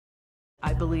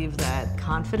believe that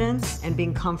confidence and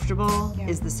being comfortable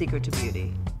is the secret to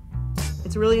beauty.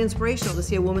 It's really inspirational to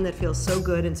see a woman that feels so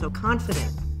good and so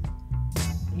confident.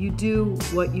 You do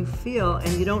what you feel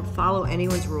and you don't follow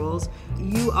anyone's rules.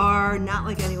 You are not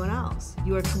like anyone else.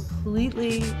 You are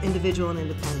completely individual and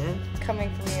independent.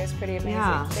 Coming from you is pretty amazing.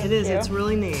 Yeah, Thank it is. you. It's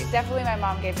really neat. Definitely my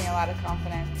mom gave me a lot of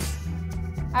confidence.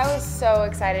 I was so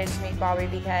excited to meet Bobbi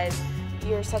because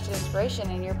you're such an inspiration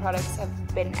and your products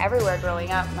have been everywhere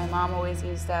growing up. My mom always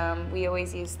used them. We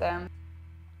always used them.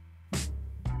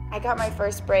 I got my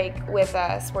first break with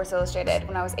Sports Illustrated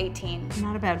when I was 18.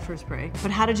 Not a bad first break. But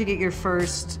how did you get your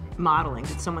first modeling?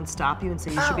 Did someone stop you and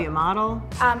say you should be a model?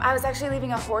 I was actually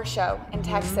leaving a horse show in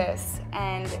Texas,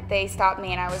 and they stopped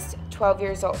me, and I was 12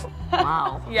 years old.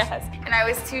 Wow. Yes. And I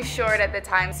was too short at the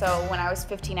time, so when I was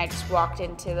 15, I just walked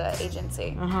into the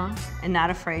agency. And not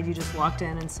afraid, you just walked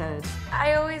in and said...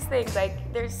 I always think,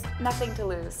 like, there's nothing to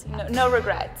lose. No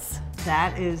regrets.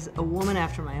 That is a woman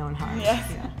after my own heart. Yes.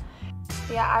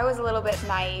 Yeah, I was a little bit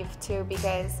naive too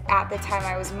because at the time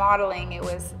I was modeling, it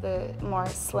was the more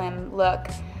slim look.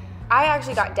 I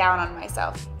actually got down on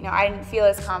myself. You know, I didn't feel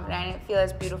as confident, I didn't feel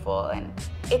as beautiful, and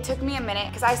it took me a minute,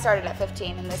 because I started at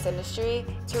 15 in this industry,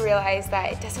 to realize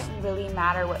that it doesn't really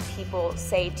matter what people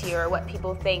say to you or what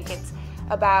people think. It's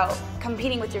about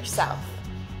competing with yourself.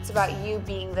 It's about you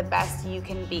being the best you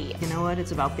can be. You know what?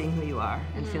 It's about being who you are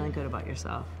and feeling good about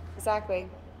yourself. Exactly.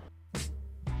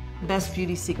 Best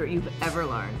beauty secret you've ever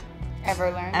learned? Ever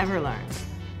learned? Ever learned.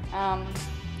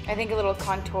 I think a little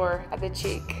contour at the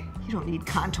cheek. You don't need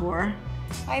contour.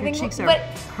 I Your think, cheeks are but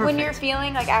perfect. when you're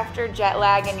feeling like after jet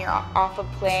lag and you're off a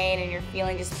plane and you're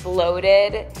feeling just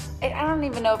bloated, I don't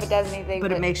even know if it does anything.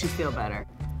 But it makes you feel better.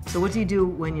 So what do you do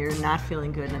when you're not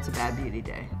feeling good and it's a bad beauty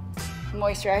day?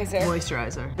 Moisturizer.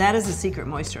 Moisturizer. That is a secret,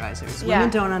 moisturizers. Yeah. Women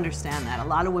don't understand that. A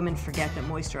lot of women forget that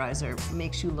moisturizer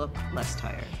makes you look less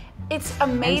tired. It's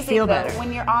amazing feel though, better.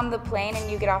 when you're on the plane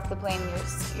and you get off the plane,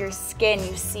 your skin,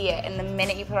 you see it, and the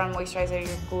minute you put on moisturizer,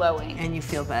 you're glowing. And you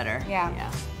feel better.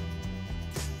 Yeah.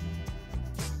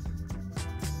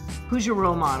 Who's your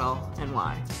role model and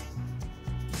why?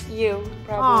 You,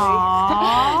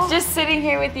 probably. Just sitting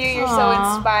here with you, you're so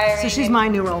inspiring. So she's my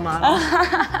new role model.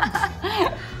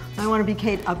 I want to be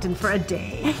Kate Upton for a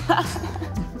day.